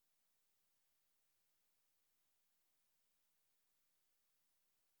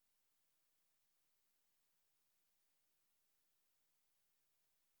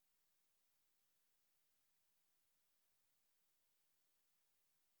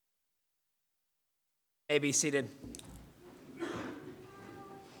Be seated.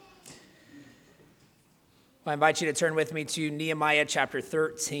 I invite you to turn with me to Nehemiah chapter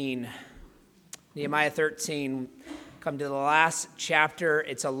 13. Nehemiah 13, come to the last chapter.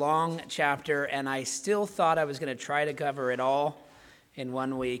 It's a long chapter, and I still thought I was going to try to cover it all in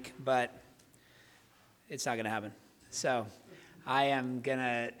 1 week, but it's not going to happen. So I am going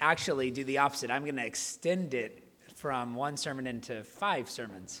to actually do the opposite. I'm going to extend it from one sermon into 5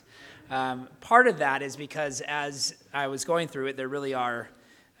 sermons. Part of that is because as I was going through it, there really are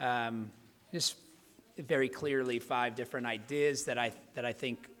just very clearly 5 different ideas that I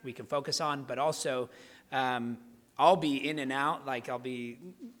think we can focus on. But also, I'll be in and out. Like I'll be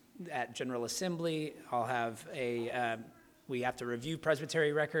at General Assembly. I'll have we have to review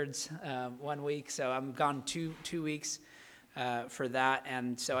Presbytery records 1 week, so I'm gone two weeks for that.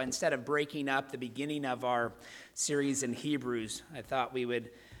 And so instead of breaking up the beginning of our series in Hebrews, I thought we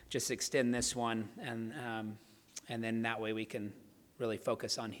would just extend this one, and then that way we can really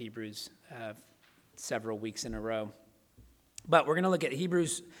focus on Hebrews several weeks in a row. But we're going to look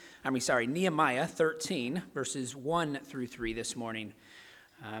at Nehemiah 13, verses 1 through 3 this morning.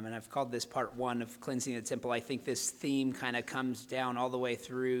 And I've called this part 1 of cleansing the temple. I think this theme kind of comes down all the way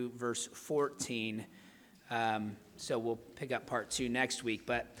through verse 14. So we'll pick up part 2 next week.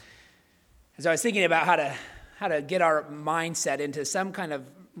 But as I was thinking about how to get our mindset into some kind of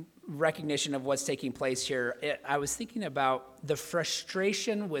recognition of what's taking place here, I was thinking about the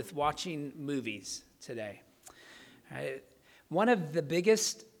frustration with watching movies today. One of the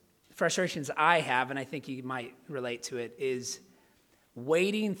biggest frustrations I have, and I think you might relate to it, is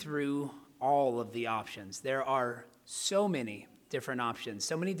wading through all of the options. There are so many different options,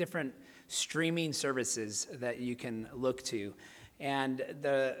 so many different streaming services that you can look to, and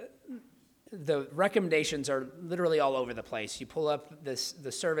the recommendations are literally all over the place. You pull up the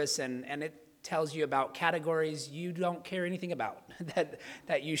service and it tells you about categories you don't care anything about,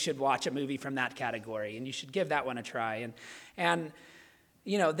 that you should watch a movie from that category and you should give that one a try. And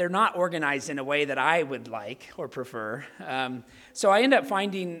you know, they're not organized in a way that I would like or prefer. So I end up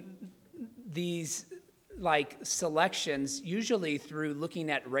finding these like selections usually through looking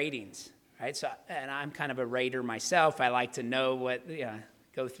at ratings, right? So, and I'm kind of a rater myself. I like to know what,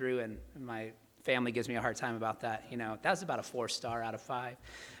 go through, and my family gives me a hard time about that. That's about a 4-star out of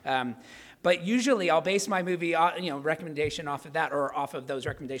 5. But usually I'll base my movie, recommendation off of that, or off of those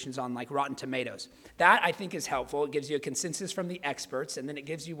recommendations on like Rottentomatoes. That I think is helpful. It gives you a consensus from the experts, and then it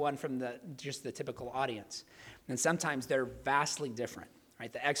gives you one from just the typical audience. And sometimes they're vastly different,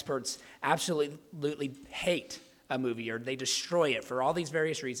 right? The experts absolutely hate a movie, or they destroy it for all these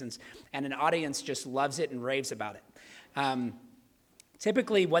various reasons, and an audience just loves it and raves about it.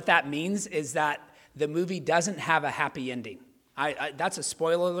 Typically, what that means is that the movie doesn't have a happy ending. That's a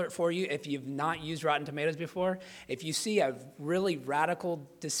spoiler alert for you if you've not used Rotten Tomatoes before. If you see a really radical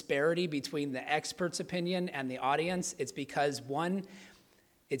disparity between the expert's opinion and the audience, it's because, one,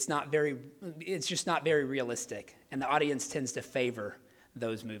 it's just not very realistic, and the audience tends to favor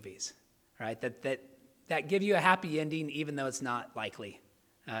those movies, right? That give you a happy ending, even though it's not likely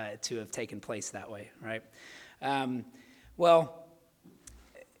to have taken place that way, right?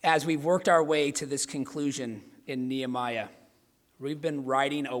 As we've worked our way to this conclusion in Nehemiah, we've been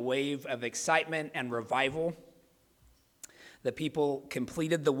riding a wave of excitement and revival. The people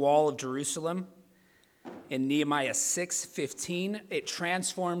completed the wall of Jerusalem. In Nehemiah 6:15, it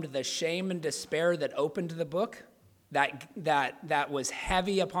transformed the shame and despair that opened the book, that was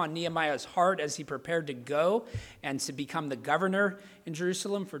heavy upon Nehemiah's heart as he prepared to go and to become the governor in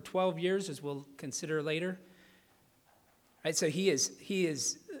Jerusalem for 12 years, as we'll consider later. Right, so he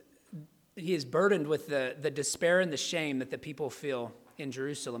is burdened with the despair and the shame that the people feel in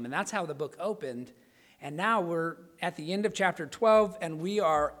Jerusalem. And that's how the book opened. And now we're at the end of chapter 12, and we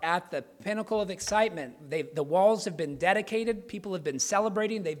are at the pinnacle of excitement. The walls have been dedicated. People have been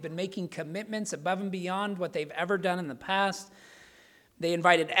celebrating. They've been making commitments above and beyond what they've ever done in the past. They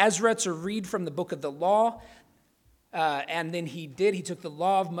invited Ezra to read from the book of the law. And then he took the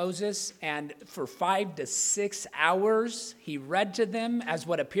law of Moses, and for 5 to 6 hours, he read to them as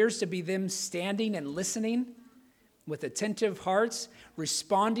what appears to be them standing and listening with attentive hearts,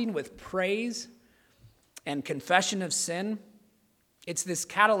 responding with praise and confession of sin. It's this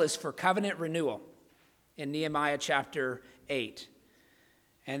catalyst for covenant renewal in Nehemiah chapter 8.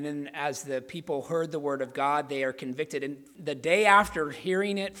 And then as the people heard the word of God, they are convicted. And the day after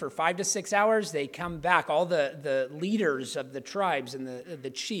hearing it for 5 to 6 hours, they come back. All the leaders of the tribes and the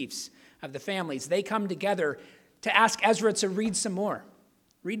chiefs of the families, they come together to ask Ezra to read some more.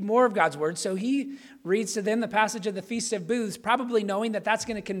 read more of God's word. So he reads to them the passage of the Feast of Booths, probably knowing that that's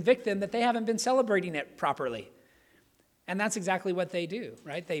going to convict them that they haven't been celebrating it properly. And that's exactly what they do,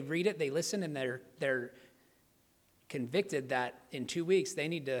 right? They read it, they listen, and they're convicted that in 2 weeks they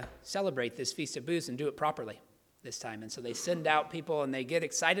need to celebrate this Feast of Booths and do it properly this time. And so they send out people and they get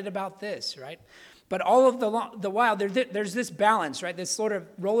excited about this, right? But all of the while, there's this balance, right? This sort of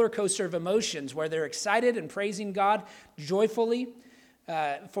roller coaster of emotions where they're excited and praising God joyfully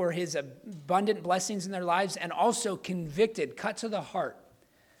for his abundant blessings in their lives, and also convicted, cut to the heart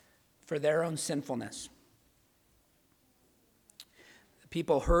for their own sinfulness. The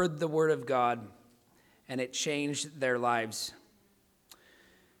people heard the word of God, and it changed their lives.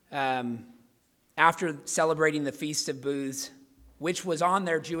 After celebrating the Feast of Booths, which was on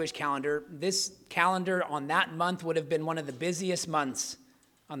their Jewish calendar, this calendar on that month would have been one of the busiest months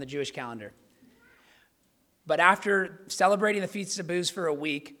on the Jewish calendar. But after celebrating the Feast of Booths for a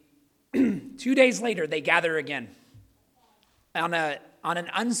week, 2 days later, they gather again on an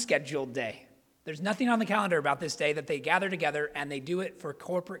unscheduled day. There's nothing on the calendar about this day that they gather together, and they do it for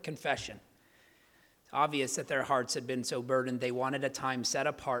corporate confession. It's obvious that their hearts had been so burdened, they wanted a time set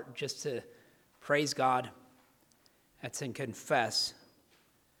apart just to praise God and to confess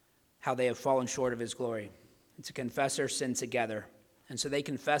how they have fallen short of his glory, and to confess their sin together. And so they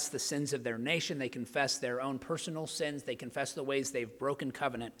confess the sins of their nation, they confess their own personal sins, they confess the ways they've broken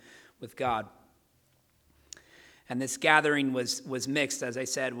covenant with God. And this gathering was mixed, as I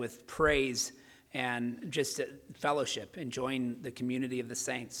said, with praise and just fellowship, enjoying the community of the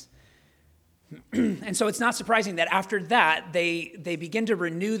saints. And so it's not surprising that after that, they begin to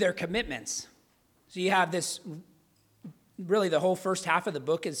renew their commitments. So you have this, really the whole first half of the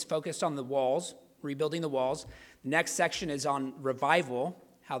book is focused on the walls, rebuilding the walls. The next section is on revival,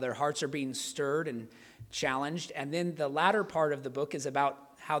 how their hearts are being stirred and challenged. And then the latter part of the book is about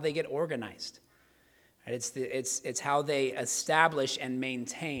how they get organized. It's how they establish and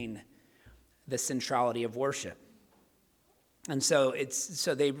maintain the centrality of worship. And so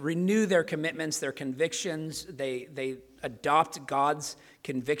they renew their commitments, their convictions. They adopt God's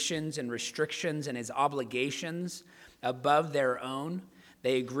convictions and restrictions and his obligations above their own.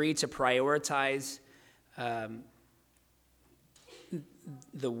 They agree to prioritize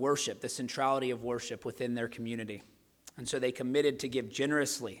the worship, the centrality of worship within their community. And so they committed to give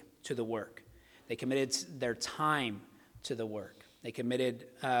generously to the work. They committed their time to the work. They committed,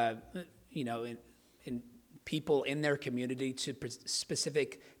 in people in their community to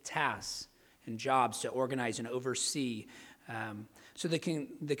specific tasks and jobs to organize and oversee. So the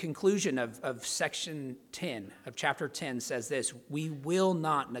conclusion of section 10, of chapter 10 says this: we will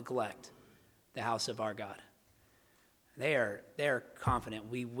not neglect the house of our God. They are confident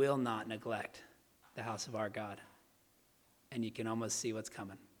we will not neglect the house of our God. And you can almost see what's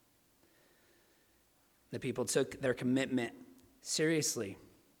coming. The people took their commitment seriously.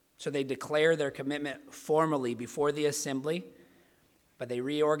 So they declare their commitment formally before the assembly, but they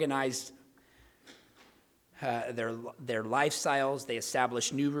reorganized their lifestyles. They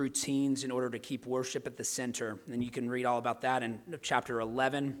established new routines in order to keep worship at the center. And you can read all about that in chapter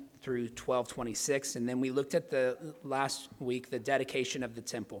 11 through 12:26. And then we looked at the last week, the dedication of the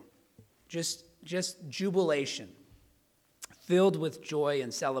temple. Just jubilation, filled with joy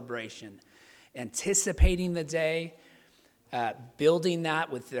and celebration, anticipating the day, building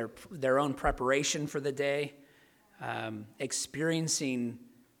that with their own preparation for the day, experiencing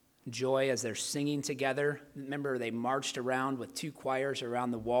joy as they're singing together. Remember, they marched around with two choirs around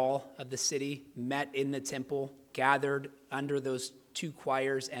the wall of the city, met in the temple, gathered under those two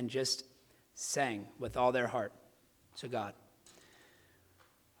choirs, and just sang with all their heart to God.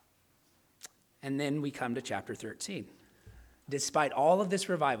 And then we come to chapter 13. Despite all of this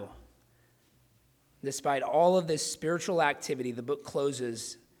revival, despite all of this spiritual activity, the book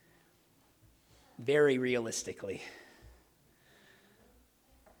closes very realistically.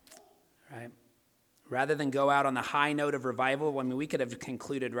 Right? Rather than go out on the high note of revival, we could have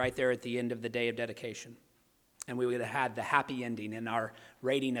concluded right there at the end of the day of dedication. And we would have had the happy ending, and our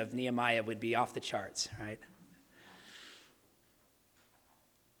rating of Nehemiah would be off the charts, right?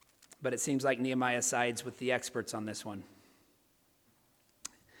 But it seems like Nehemiah sides with the experts on this one.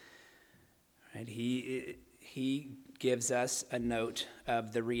 Right? He gives us a note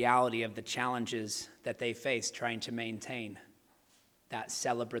of the reality of the challenges that they face trying to maintain that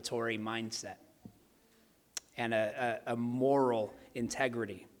celebratory mindset and a moral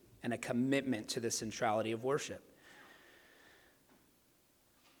integrity and a commitment to the centrality of worship.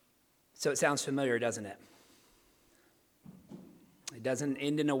 So it sounds familiar, doesn't it? It doesn't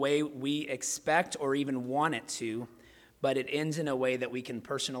end in a way we expect or even want it to, but it ends in a way that we can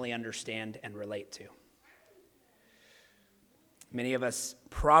personally understand and relate to. Many of us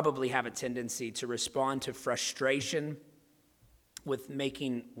probably have a tendency to respond to frustration with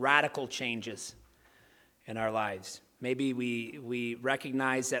making radical changes in our lives. Maybe we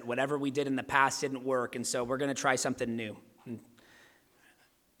recognize that whatever we did in the past didn't work, and so we're going to try something new. And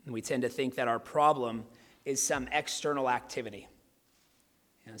we tend to think that our problem is some external activity,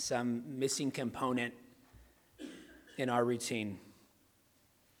 some missing component in our routine.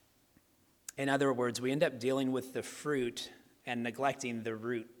 In other words, we end up dealing with the fruit and neglecting the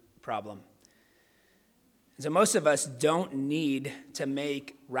root problem. So most of us don't need to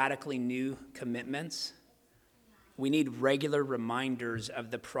make radically new commitments. We need regular reminders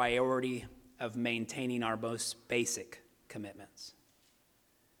of the priority of maintaining our most basic commitments.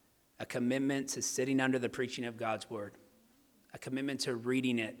 A commitment to sitting under the preaching of God's word. A commitment to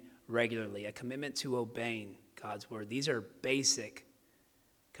reading it regularly. A commitment to obeying God's word. These are basic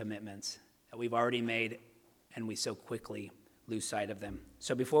commitments that we've already made, and we so quickly lose sight of them.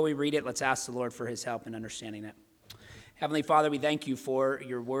 So before we read it, let's ask the Lord for his help in understanding it. Heavenly Father, we thank you for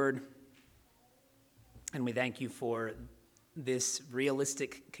your word, and we thank you for this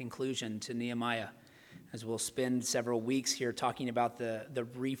realistic conclusion to Nehemiah, as we'll spend several weeks here talking about the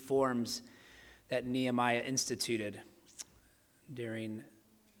reforms that Nehemiah instituted during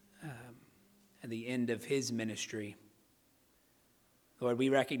the end of his ministry. Lord, we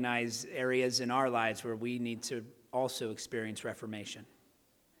recognize areas in our lives where we need to also experience reformation.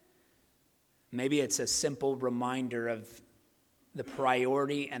 Maybe it's a simple reminder of the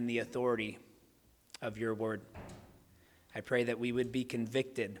priority and the authority of your word. I pray that we would be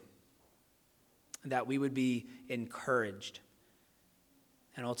convicted, that we would be encouraged,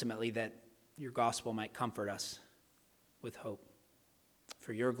 and ultimately that your gospel might comfort us with hope.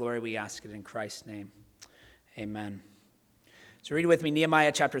 For your glory we ask it in Christ's name. Amen. So read with me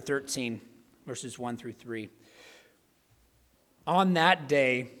Nehemiah chapter 13, verses 1 through 3. On that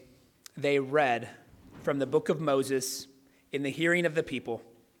day, they read from the book of Moses in the hearing of the people,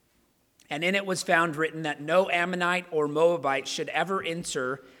 and in it was found written that no Ammonite or Moabite should ever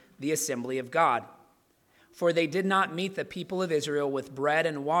enter the assembly of God. For they did not meet the people of Israel with bread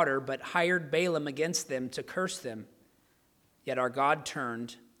and water, but hired Balaam against them to curse them. Yet our God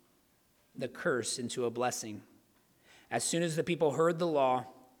turned the curse into a blessing. As soon as the people heard the law,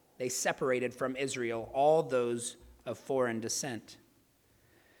 they separated from Israel all those of foreign descent.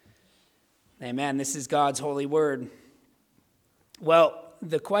 Amen. This is God's holy word. Well,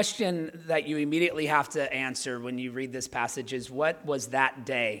 the question that you immediately have to answer when you read this passage is, what was that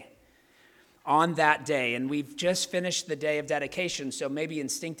day? On that day. And we've just finished the day of dedication, so maybe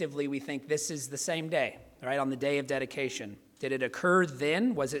instinctively we think this is the same day, right? On the day of dedication. Did it occur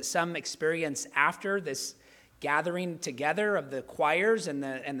then? Was it some experience after this gathering together of the choirs and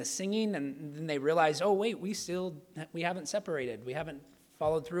the singing, and then they realized, oh wait, we haven't separated, we haven't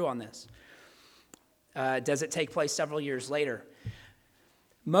followed through on this? Does it take place several years later?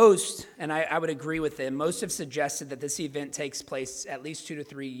 Most, and I would agree with them, most have suggested that this event takes place at least 2 to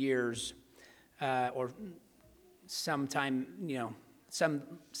 3 years, or sometime,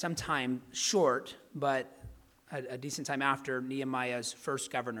 sometime short, but a decent time after Nehemiah's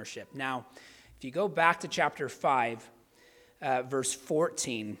first governorship. Now, if you go back to chapter 5, verse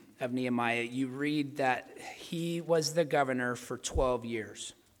 14 of Nehemiah, you read that he was the governor for 12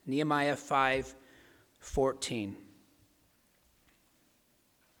 years. Nehemiah 5:14.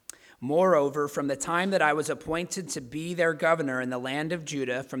 Moreover, from the time that I was appointed to be their governor in the land of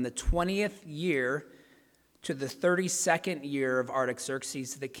Judah, from the 20th year to the 32nd year of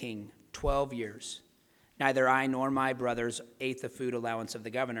Artaxerxes the king, 12 years, neither I nor my brothers ate the food allowance of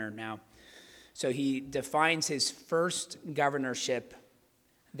the governor. Now, so he defines his first governorship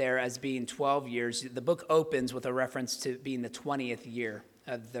there as being 12 years. The book opens with a reference to being the 20th year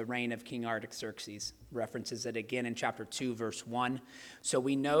of the reign of King Artaxerxes. References it again in chapter 2, verse 1. So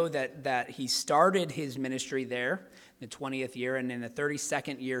we know that he started his ministry there, the 20th year, and in the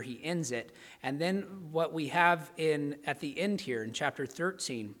 32nd year he ends it. And then what we have at the end here in chapter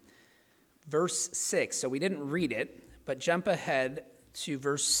 13, verse 6. So we didn't read it, but jump ahead to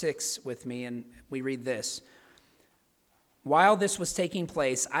verse 6 with me, and we read this. While this was taking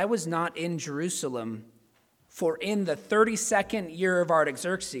place, I was not in Jerusalem, for in the 32nd year of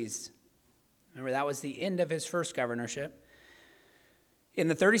Artaxerxes, remember that was the end of his first governorship, in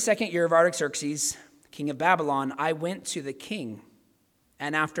the 32nd year of Artaxerxes, king of Babylon, I went to the king,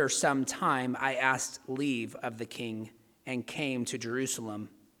 and after some time I asked leave of the king and came to Jerusalem,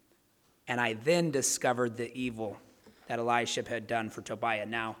 and I then discovered the evil that Eliashib had done for Tobiah.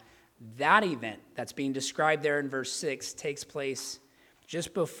 Now, That event that's being described there in verse 6 takes place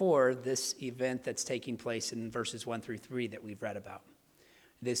just before this event that's taking place in verses 1 through 3 that we've read about.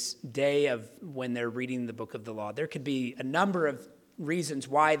 This day of when they're reading the book of the law. There could be a number of reasons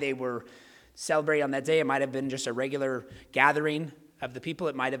why they were celebrating on that day. It might have been just a regular gathering of the people.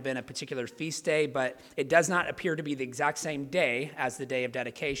 It might have been a particular feast day, but it does not appear to be the exact same day as the day of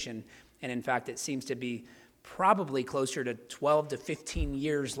dedication. And in fact, it seems to be probably closer to 12 to 15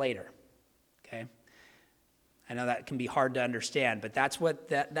 years later. Okay? I know that can be hard to understand, but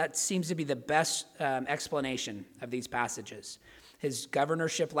that seems to be the best explanation of these passages. His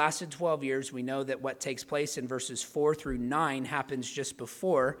governorship lasted 12 years. We know that what takes place in verses 4 through 9 happens just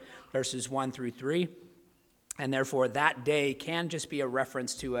before verses 1 through 3. And therefore, that day can just be a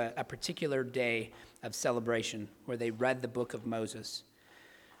reference to a particular day of celebration where they read the book of Moses.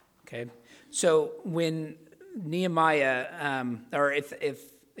 Okay? So when Nehemiah, or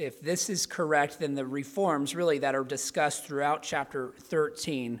if this is correct, then the reforms really that are discussed throughout chapter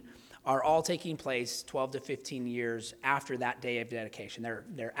 13 are all taking place 12 to 15 years after that day of dedication.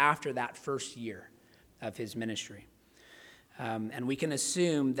 They're after that first year of his ministry. And we can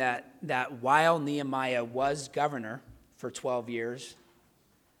assume that while Nehemiah was governor for 12 years,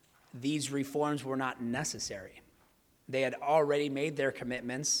 these reforms were not necessary. They had already made their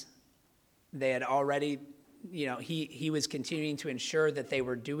commitments. They had already, he was continuing to ensure that they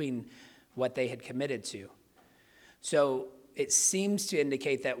were doing what they had committed to. So it seems to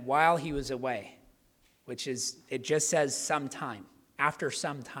indicate that while he was away, it just says sometime, after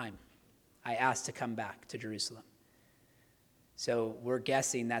some time, I asked to come back to Jerusalem. So we're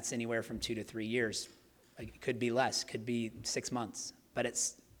guessing that's anywhere from 2 to 3 years. It could be less, could be 6 months. But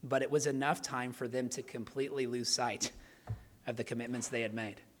it was enough time for them to completely lose sight of the commitments they had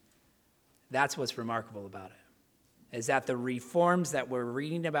made. That's what's remarkable about it, is that the reforms that we're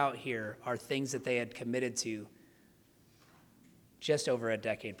reading about here are things that they had committed to just over a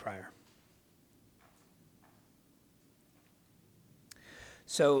decade prior.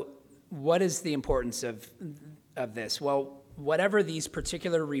 So what is the importance of this? Well, whatever these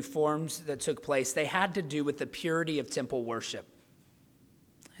particular reforms that took place, they had to do with the purity of temple worship.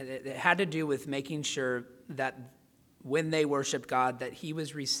 It had to do with making sure that when they worshiped God, that he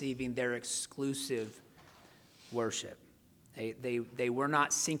was receiving their exclusive worship. They were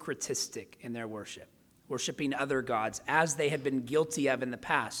not syncretistic in their worshiping other gods, as they had been guilty of in the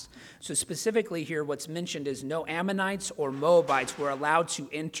past. So specifically here, what's mentioned is no Ammonites or Moabites were allowed to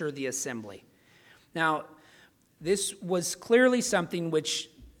enter the assembly. Now, this was clearly something which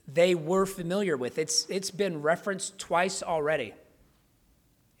they were familiar with. It's been referenced twice already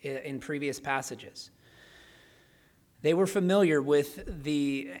in previous passages. They were familiar with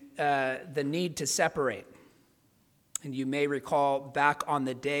the need to separate. And you may recall back on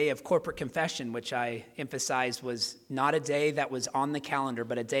the day of corporate confession, which I emphasized was not a day that was on the calendar,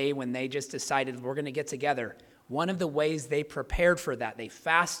 but a day when they just decided we're going to get together. One of the ways they prepared for that, they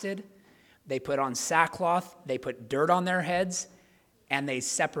fasted, they put on sackcloth, they put dirt on their heads, and they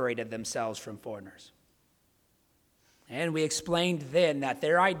separated themselves from foreigners. And we explained then that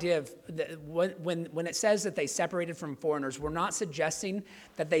their idea of, when it says that they separated from foreigners, we're not suggesting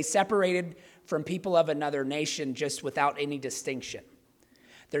that they separated from people of another nation just without any distinction.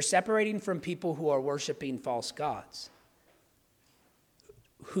 They're separating from people who are worshiping false gods,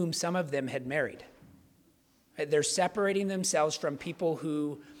 whom some of them had married. They're separating themselves from people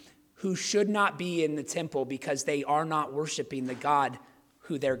who should not be in the temple because they are not worshiping the God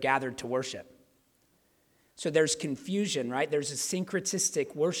who they're gathered to worship. So there's confusion, right? There's a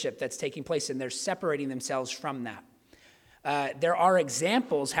syncretistic worship that's taking place, and they're separating themselves from that. There are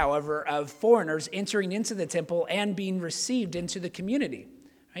examples, however, of foreigners entering into the temple and being received into the community.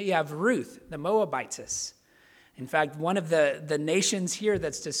 Right? You have Ruth, the Moabitess. In fact, one of the nations here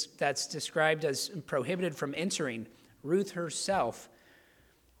that's described as prohibited from entering, Ruth herself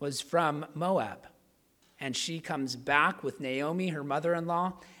was from Moab. And she comes back with Naomi, her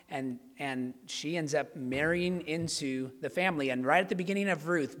mother-in-law, and she ends up marrying into the family. And right at the beginning of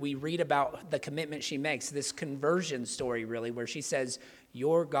Ruth, we read about the commitment she makes, this conversion story, really, where she says,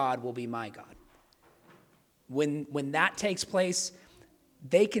 your God will be my God. When that takes place,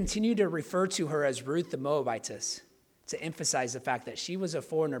 they continue to refer to her as Ruth the Moabitess to emphasize the fact that she was a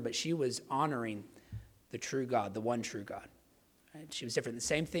foreigner, but she was honoring the true God, the one true God. Right? She was different. The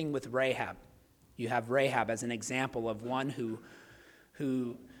same thing with Rahab. You have Rahab as an example of one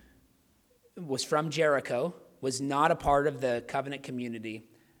who was from Jericho, was not a part of the covenant community,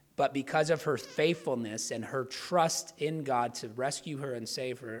 but because of her faithfulness and her trust in God to rescue her and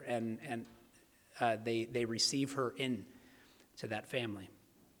save her, and they receive her into that family.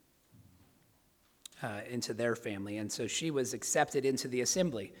 into their family. And so she was accepted into the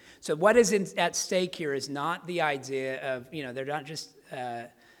assembly. So what is at stake here is not the idea of, they're not just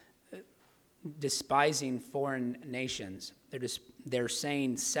despising foreign nations. They're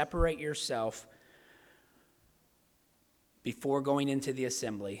saying separate yourself before going into the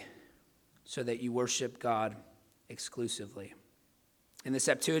assembly so that you worship God exclusively. In the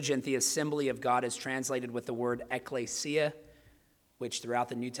Septuagint, the assembly of God is translated with the word ecclesia, which throughout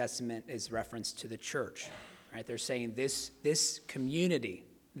the New Testament is reference to the church. Right? They're saying this community,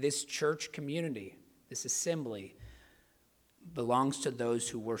 this church community, this assembly belongs to those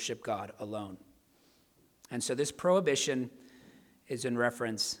who worship God alone. And so this prohibition is in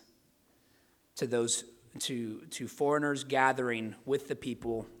reference to those to foreigners gathering with the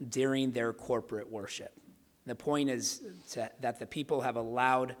people during their corporate worship. The point is that the people have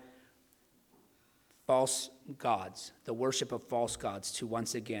allowed false gods, the worship of false gods, to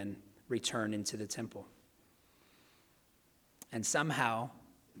once again return into the temple. And somehow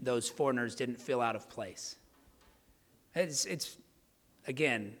those foreigners didn't feel out of place. It's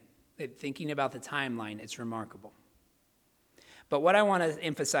again, thinking about the timeline, it's remarkable. But what I want to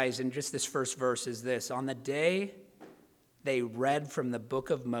emphasize in just this first verse is this. On the day they read from the book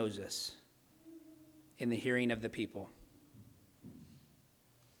of Moses in the hearing of the people.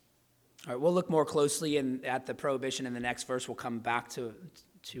 All right, we'll look more closely at the prohibition in the next verse. We'll come back to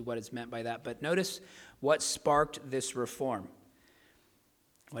what is meant by that. But notice what sparked this reform.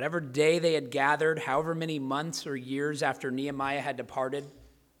 Whatever day they had gathered, however many months or years after Nehemiah had departed,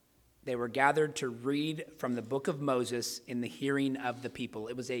 they were gathered to read from the book of Moses in the hearing of the people.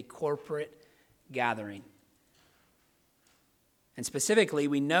 It was a corporate gathering. And specifically,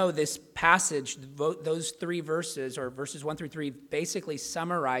 we know this passage, those three verses, or verses 1 through 3, basically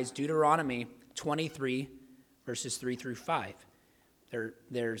summarize Deuteronomy 23, verses 3 through 5.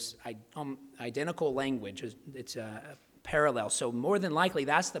 There's identical language. It's a parallel. So more than likely,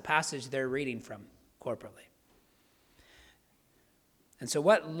 that's the passage they're reading from corporately. And so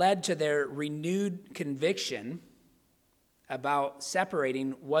what led to their renewed conviction about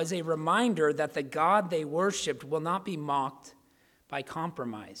separating was a reminder that the God they worshiped will not be mocked by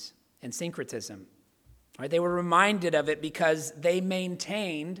compromise and syncretism. Right? They were reminded of it because they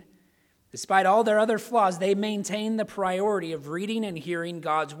maintained, despite all their other flaws, they maintained the priority of reading and hearing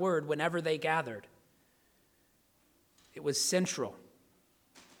God's word whenever they gathered. It was central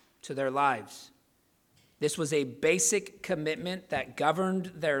to their lives. This was a basic commitment that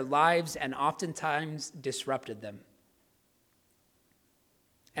governed their lives and oftentimes disrupted them.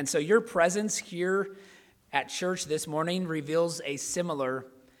 And so your presence here at church this morning reveals a similar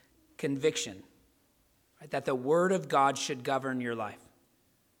conviction, right? That the word of God should govern your life.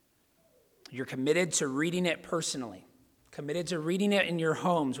 You're committed to reading it personally, committed to reading it in your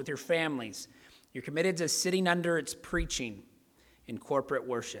homes with your families. You're committed to sitting under its preaching in corporate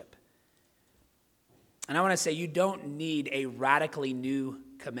worship. And I want to say you don't need a radically new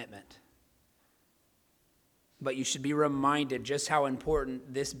commitment. But you should be reminded just how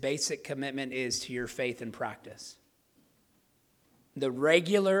important this basic commitment is to your faith and practice. The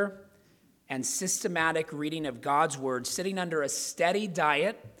regular and systematic reading of God's word, sitting under a steady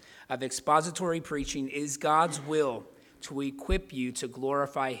diet of expository preaching, is God's will to equip you to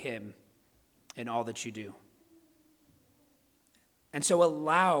glorify him in all that you do. And so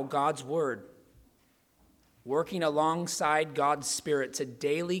allow God's word, working alongside God's Spirit, to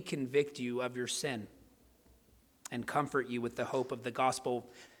daily convict you of your sin and comfort you with the hope of the gospel.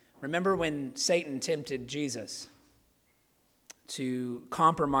 Remember when Satan tempted Jesus to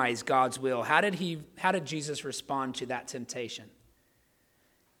compromise God's will? How did Jesus respond to that temptation?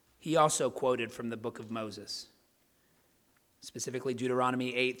 He also quoted from the book of Moses, specifically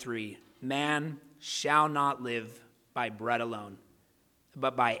Deuteronomy 8:3. Man shall not live by bread alone,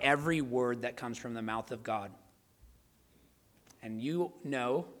 but by every word that comes from the mouth of God. And you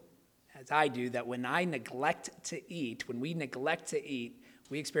know, as I do, that when we neglect to eat,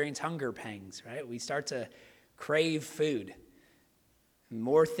 we experience hunger pangs, right? We start to crave food.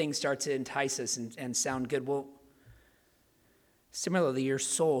 More things start to entice us and sound good. Well, similarly, your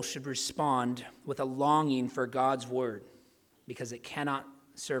soul should respond with a longing for God's word because it cannot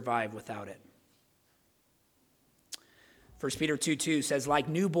survive without it. 1 Peter 2:2 says, like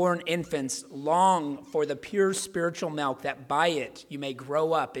newborn infants, long for the pure spiritual milk, that by it you may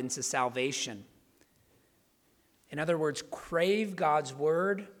grow up into salvation. In other words, crave God's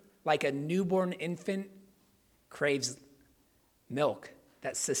word like a newborn infant craves milk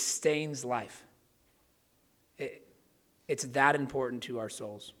that sustains life. It's that important to our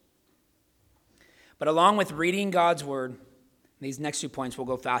souls. But along with reading God's word, These next 2 points will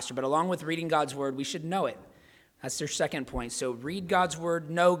go faster, but along with reading God's word, we should know it. That's their second point. So read God's word,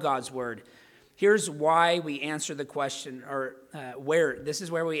 know God's word. Here's why we answer the question, this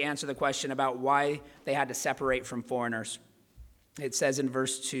is where we answer the question about why they had to separate from foreigners. It says in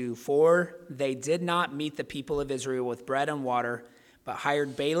verse 2, "For they did not meet the people of Israel with bread and water, but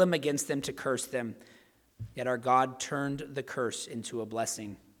hired Balaam against them to curse them. Yet our God turned the curse into a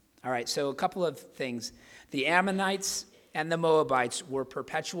blessing." All right, so a couple of things. The Ammonites and the Moabites were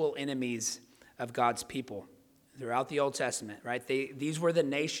perpetual enemies of God's people throughout the Old Testament, right? These were the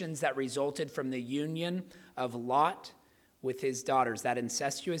nations that resulted from the union of Lot with his daughters, that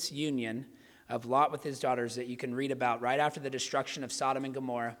incestuous union of Lot with his daughters that you can read about right after the destruction of Sodom and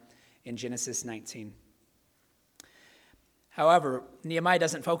Gomorrah in Genesis 19. However, Nehemiah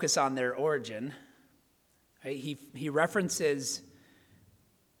doesn't focus on their origin. Right? He references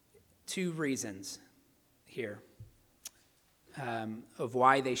 2 reasons here of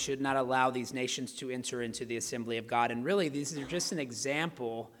why they should not allow these nations to enter into the assembly of God. And really, these are just an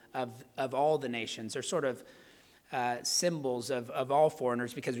example of all the nations. They're sort of symbols of all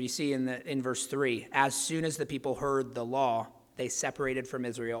foreigners, because we see in verse 3, "As soon as the people heard the law, they separated from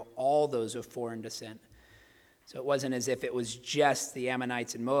Israel all those of foreign descent." So it wasn't as if it was just the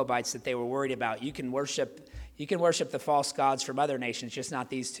Ammonites and Moabites that they were worried about. You can worship the false gods from other nations, just not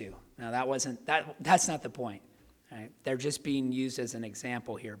these two. No, that's not the point. Right? They're just being used as an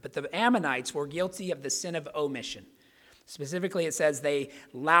example here. But the Ammonites were guilty of the sin of omission. Specifically, it says they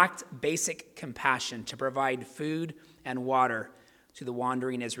lacked basic compassion to provide food and water to the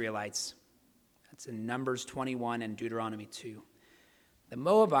wandering Israelites. That's in Numbers 21 and Deuteronomy 2. The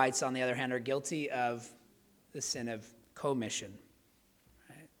Moabites, on the other hand, are guilty of the sin of commission.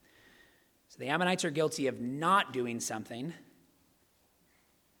 Right? So the Ammonites are guilty of not doing something,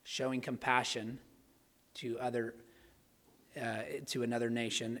 showing compassion to another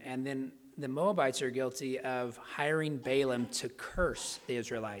nation, and then the Moabites are guilty of hiring Balaam to curse the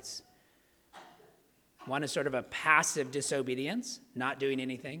Israelites. One is sort of a passive disobedience, not doing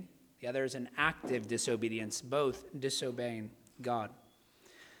anything. The other is an active disobedience, both disobeying God.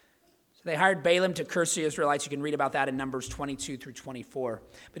 So they hired Balaam to curse the Israelites. You can read about that in Numbers 22 through 24.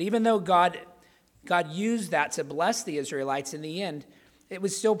 But even though God used that to bless the Israelites in the end, it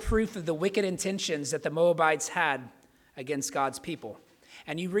was still proof of the wicked intentions that the Moabites had against God's people.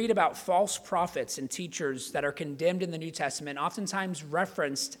 And you read about false prophets and teachers that are condemned in the New Testament, oftentimes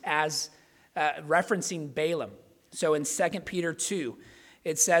referenced as referencing Balaam. So in 2 Peter 2,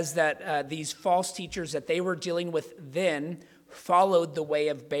 it says that these false teachers that they were dealing with then followed the way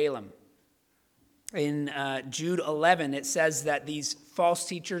of Balaam. In Jude 11, it says that these false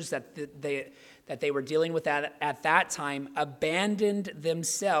teachers that they were dealing with at that time abandoned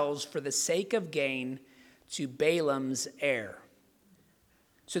themselves for the sake of gain to Balaam's heir.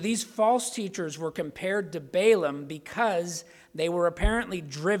 So these false teachers were compared to Balaam because they were apparently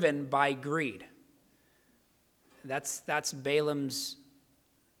driven by greed. That's Balaam's.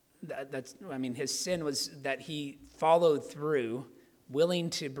 His sin was that he followed through, willing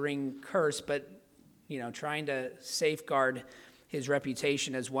to bring curse, but trying to safeguard his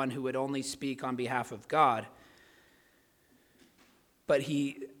reputation as one who would only speak on behalf of God. But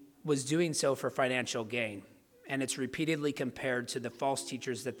he was doing so for financial gain. And it's repeatedly compared to the false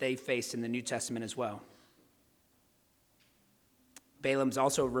teachers that they faced in the New Testament as well. Balaam's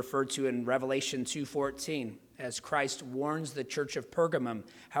also referred to in Revelation 2:14 as Christ warns the church of Pergamum.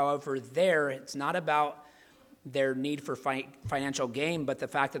 However, there it's not about their need for financial gain, but the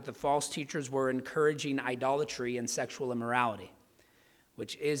fact that the false teachers were encouraging idolatry and sexual immorality,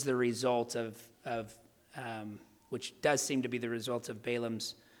 which is the result which does seem to be the result of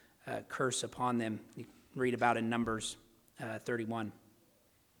Balaam's curse upon them. You read about in Numbers 31.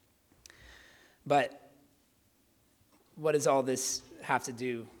 But what does all this have to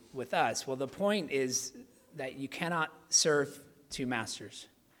do with us? Well, the point is that you cannot serve 2 masters.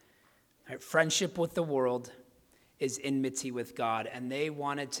 Right? Friendship with the world is enmity with God, and they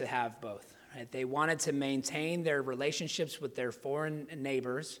wanted to have both. Right? They wanted to maintain their relationships with their foreign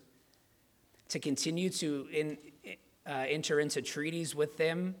neighbors, to continue to enter into treaties with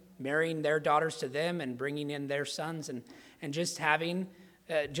them, marrying their daughters to them and bringing in their sons, and just having,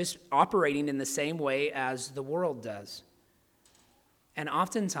 just operating in the same way as the world does. And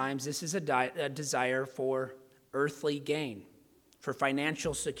oftentimes this is a desire for earthly gain, for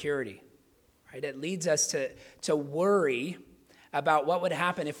financial security. Right? It leads us to worry about what would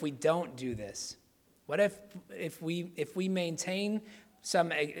happen if we don't do this. What if we maintain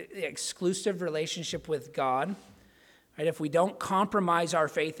some exclusive relationship with God? Right? If we don't compromise our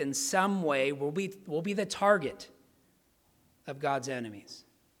faith in some way, we'll be the target of God's enemies.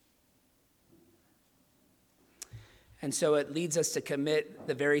 And so it leads us to commit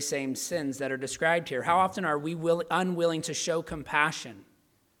the very same sins that are described here. How often are we unwilling to show compassion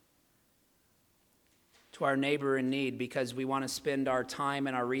to our neighbor in need because we want to spend our time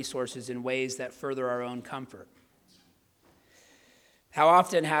and our resources in ways that further our own comfort? How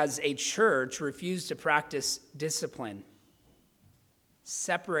often has a church refused to practice discipline,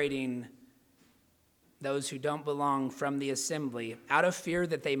 separating those who don't belong from the assembly out of fear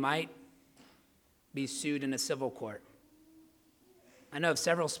that they might be sued in a civil court? I know of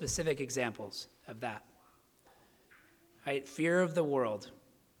several specific examples of that. Right? Fear of the world,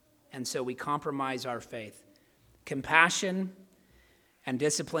 and so we compromise our faith. Compassion and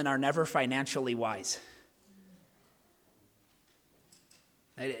discipline are never financially wise.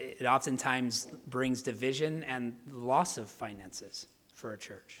 It oftentimes brings division and loss of finances for a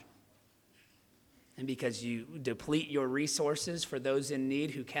church. And because you deplete your resources for those in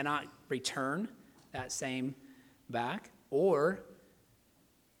need who cannot return that same back, or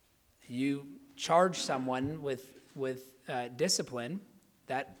you charge someone with discipline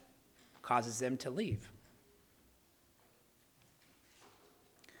that causes them to leave.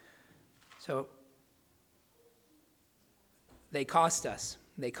 So they cost us.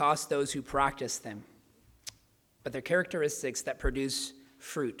 They cost those who practice them. But they're characteristics that produce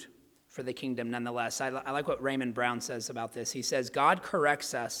fruit for the kingdom nonetheless. I like what Raymond Brown says about this. He says, God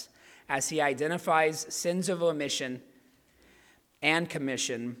corrects us as he identifies sins of omission and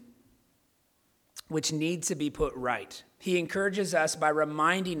commission which need to be put right. He encourages us by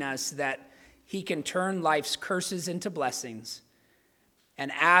reminding us that he can turn life's curses into blessings. And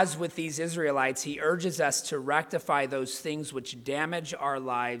as with these Israelites, he urges us to rectify those things which damage our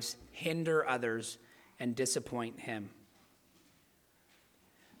lives, hinder others, and disappoint him.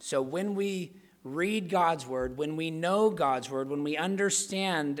 So when we read God's word, when we know God's word, when we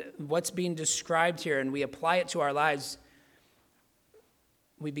understand what's being described here and we apply it to our lives,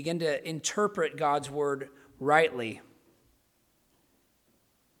 we begin to interpret God's word rightly.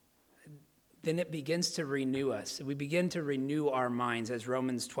 Then it begins to renew us. We begin to renew our minds, as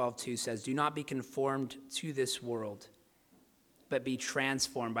Romans 12:2 says, do not be conformed to this world, but be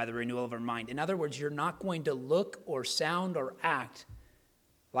transformed by the renewal of our mind. In other words, you're not going to look or sound or act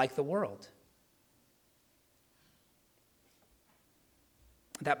like the world.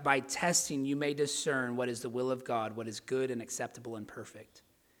 That by testing you may discern what is the will of God, what is good and acceptable and perfect.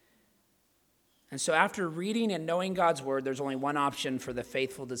 And so after reading and knowing God's word, there's only one option for the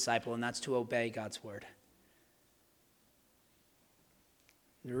faithful disciple, and that's to obey God's word.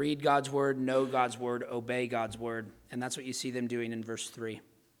 Read God's word, know God's word, obey God's word. And that's what you see them doing in verse 3.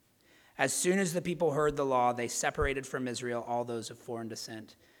 As soon as the people heard the law, they separated from Israel all those of foreign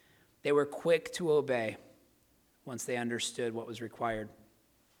descent. They were quick to obey once they understood what was required.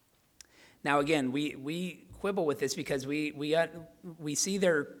 Now again, we quibble with this because we see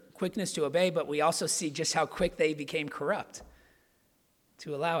their quickness to obey, but we also see just how quick they became corrupt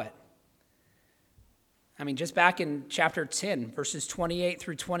to allow it. I mean, just back in chapter 10, verses 28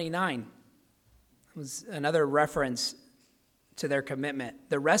 through 29, was another reference to their commitment.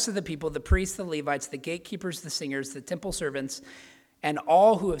 The rest of the people, the priests, the Levites, the gatekeepers, the singers, the temple servants, and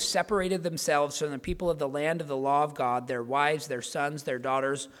all who have separated themselves from the people of the land of the law of God, their wives, their sons, their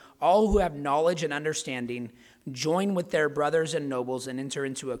daughters, all who have knowledge and understanding, join with their brothers and nobles and enter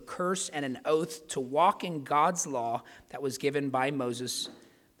into a curse and an oath to walk in God's law that was given by Moses,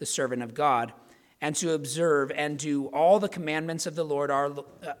 the servant of God, and to observe and do all the commandments of the Lord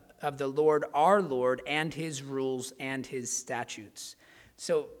our Lord, and his rules and his statutes.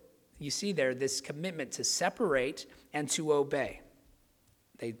 So you see there this commitment to separate and to obey.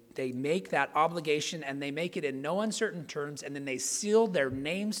 They make that obligation, and they make it in no uncertain terms, and then they seal their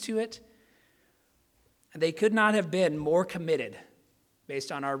names to it. And they could not have been more committed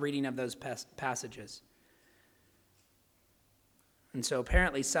based on our reading of those passages. And so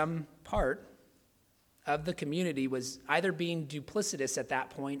apparently some part of the community was either being duplicitous at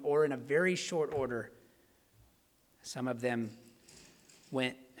that point or in a very short order. Some of them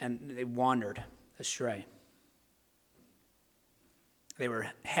went and they wandered astray. They were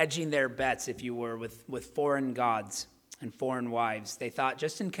hedging their bets, if you were, with foreign gods and foreign wives. They thought,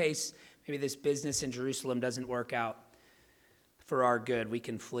 just in case maybe this business in Jerusalem doesn't work out for our good, we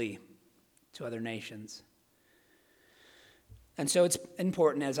can flee to other nations. And so it's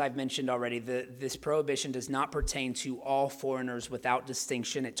important, as I've mentioned already, that this prohibition does not pertain to all foreigners without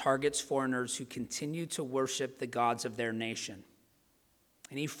distinction. It targets foreigners who continue to worship the gods of their nation.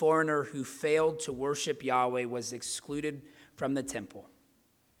 Any foreigner who failed to worship Yahweh was excluded from the temple.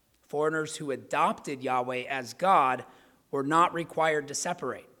 Foreigners who adopted Yahweh as God We're not required to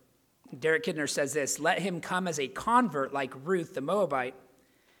separate. Derek Kidner says this, let him come as a convert like Ruth the Moabite,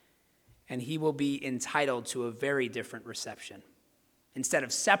 and he will be entitled to a very different reception. Instead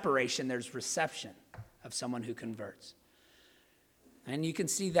of separation, there's reception of someone who converts. And you can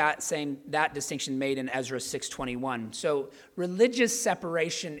see that distinction made in Ezra 6:21. So religious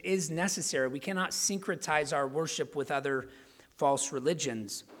separation is necessary. We cannot syncretize our worship with other false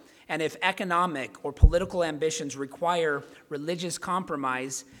religions. And if economic or political ambitions require religious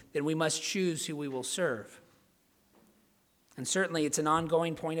compromise, then we must choose who we will serve. And certainly it's an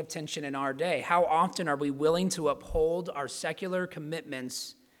ongoing point of tension in our day. How often are we willing to uphold our secular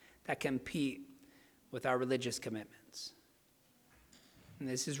commitments that compete with our religious commitments? And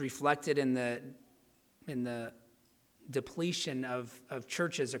this is reflected in the depletion of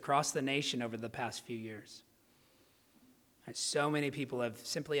churches across the nation over the past few years. So many people have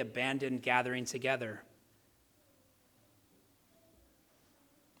simply abandoned gathering together.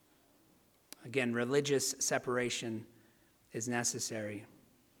 Again, religious separation is necessary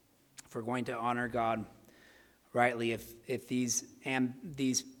if we're going to honor God rightly. If these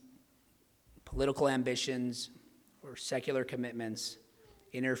political ambitions or secular commitments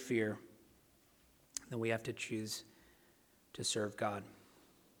interfere, then we have to choose to serve God.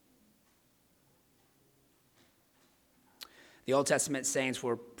 The Old Testament saints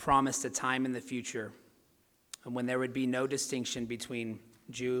were promised a time in the future when there would be no distinction between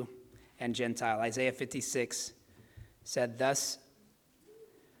Jew and Gentile. Isaiah 56 said, "Thus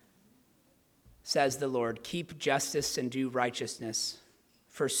says the Lord, keep justice and do righteousness,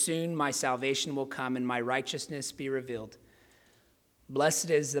 for soon my salvation will come and my righteousness be revealed.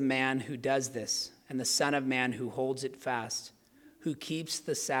 Blessed is the man who does this, and the Son of Man who holds it fast, who keeps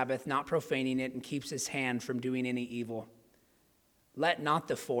the Sabbath, not profaning it, and keeps his hand from doing any evil. Let not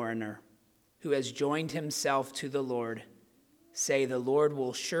the foreigner who has joined himself to the Lord say, the Lord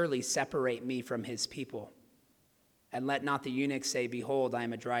will surely separate me from his people. And let not the eunuch say, behold, I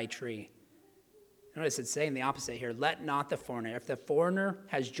am a dry tree." Notice it's saying the opposite here. Let not the foreigner. If the foreigner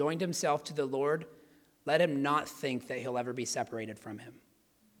has joined himself to the Lord, let him not think that he'll ever be separated from him.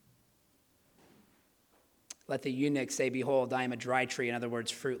 Let the eunuch say, behold, I am a dry tree. In other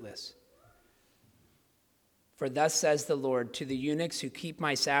words, fruitless. For thus says the Lord, to the eunuchs who keep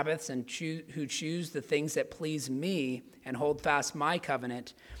my Sabbaths and who choose the things that please me and hold fast my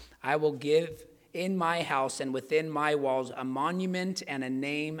covenant, I will give in my house and within my walls a monument and a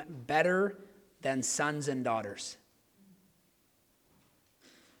name better than sons and daughters.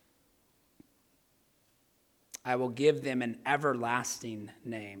 I will give them an everlasting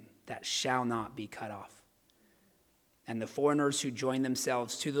name that shall not be cut off. And the foreigners who join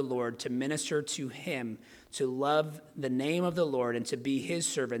themselves to the Lord to minister to him, to love the name of the Lord and to be his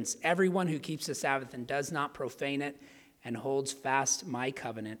servants, everyone who keeps the Sabbath and does not profane it and holds fast my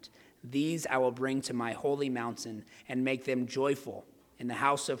covenant, these I will bring to my holy mountain and make them joyful in the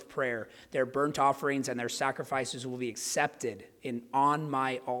house of prayer. Their burnt offerings and their sacrifices will be accepted on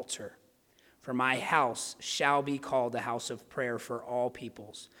my altar. For my house shall be called a house of prayer for all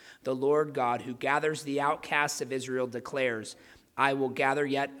peoples. The Lord God, who gathers the outcasts of Israel, declares, I will gather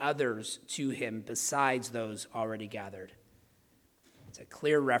yet others to him besides those already gathered. It's a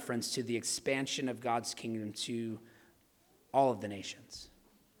clear reference to the expansion of God's kingdom to all of the nations.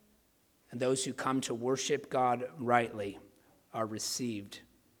 And those who come to worship God rightly are received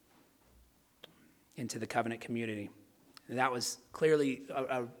into the covenant community. And that was clearly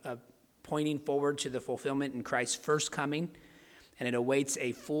a pointing forward to the fulfillment in Christ's first coming, and it awaits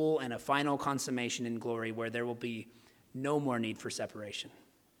a full and a final consummation in glory where there will be no more need for separation.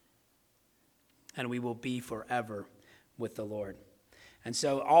 And we will be forever with the Lord. And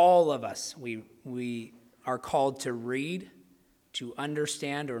so all of us, we are called to read, to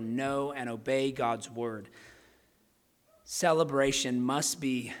understand or know and obey God's word. Celebration must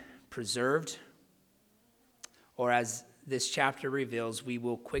be preserved, or as this chapter reveals, we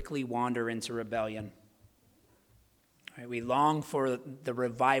will quickly wander into rebellion. Right, we long for the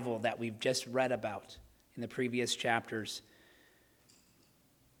revival that we've just read about in the previous chapters.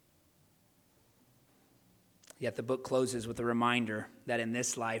 Yet the book closes with a reminder that in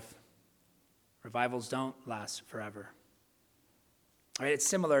this life, revivals don't last forever. Right, it's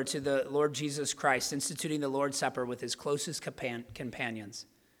similar to the Lord Jesus Christ instituting the Lord's Supper with his closest companions.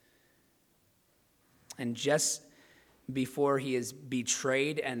 And just before he is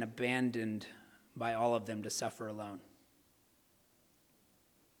betrayed and abandoned by all of them to suffer alone.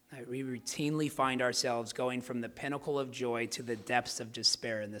 We routinely find ourselves going from the pinnacle of joy to the depths of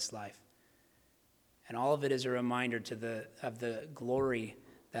despair in this life. And all of it is a reminder of the glory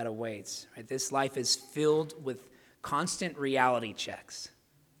that awaits. Right? This life is filled with constant reality checks.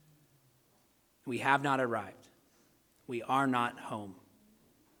 We have not arrived. We are not home.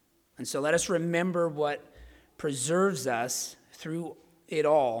 And so let us remember what preserves us through it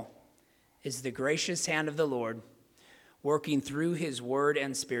all is the gracious hand of the Lord, working through his word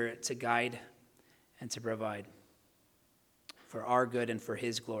and spirit to guide and to provide for our good and for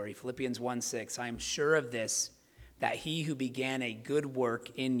his glory. Philippians 1:6, I am sure of this, that he who began a good work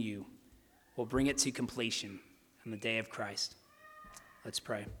in you will bring it to completion on the day of Christ. Let's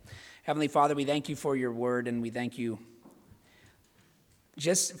pray. Heavenly Father, we thank you for your word, and we thank you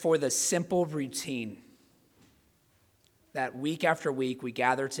just for the simple routine that week after week we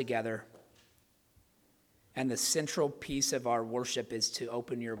gather together, and the central piece of our worship is to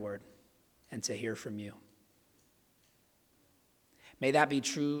open your word and to hear from you. May that be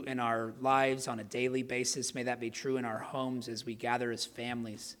true in our lives on a daily basis. May that be true in our homes as we gather as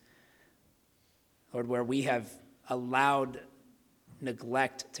families. Lord, where we have allowed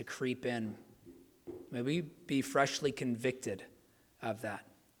neglect to creep in, may we be freshly convicted of that.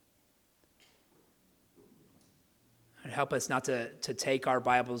 And help us not to take our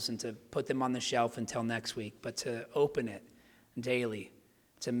Bibles and to put them on the shelf until next week, but to open it daily,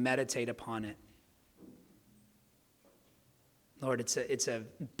 to meditate upon it. Lord, it's a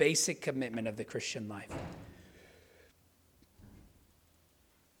basic commitment of the Christian life.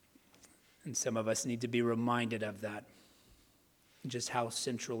 And some of us need to be reminded of that, just how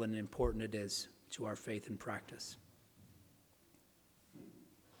central and important it is to our faith and practice.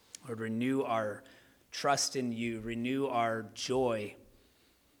 Lord, renew our trust in you, renew our joy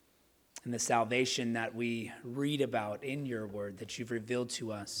in the salvation that we read about in your word, that you've revealed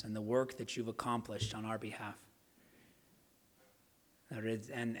to us, and the work that you've accomplished on our behalf.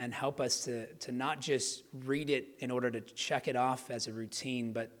 And help us to not just read it in order to check it off as a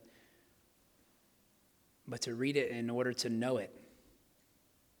routine, but to read it in order to know it,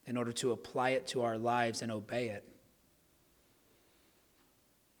 in order to apply it to our lives and obey it.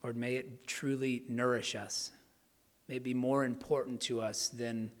 Lord, may it truly nourish us. May it be more important to us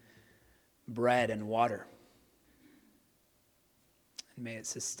than bread and water. And may it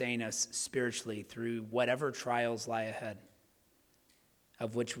sustain us spiritually through whatever trials lie ahead,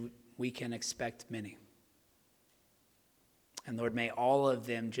 of which we can expect many. And Lord, may all of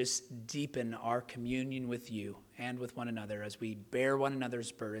them just deepen our communion with you and with one another as we bear one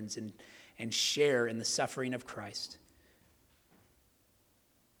another's burdens and share in the suffering of Christ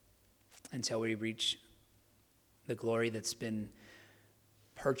until we reach the glory that's been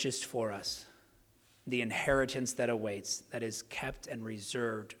purchased for us, the inheritance that awaits, that is kept and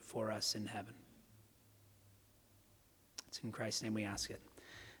reserved for us in heaven. It's in Christ's name we ask it.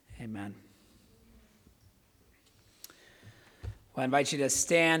 Amen. Well, I invite you to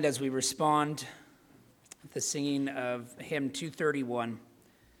stand as we respond with the singing of hymn 231,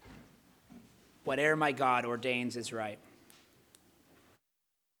 Whate'er My God Ordains is Right.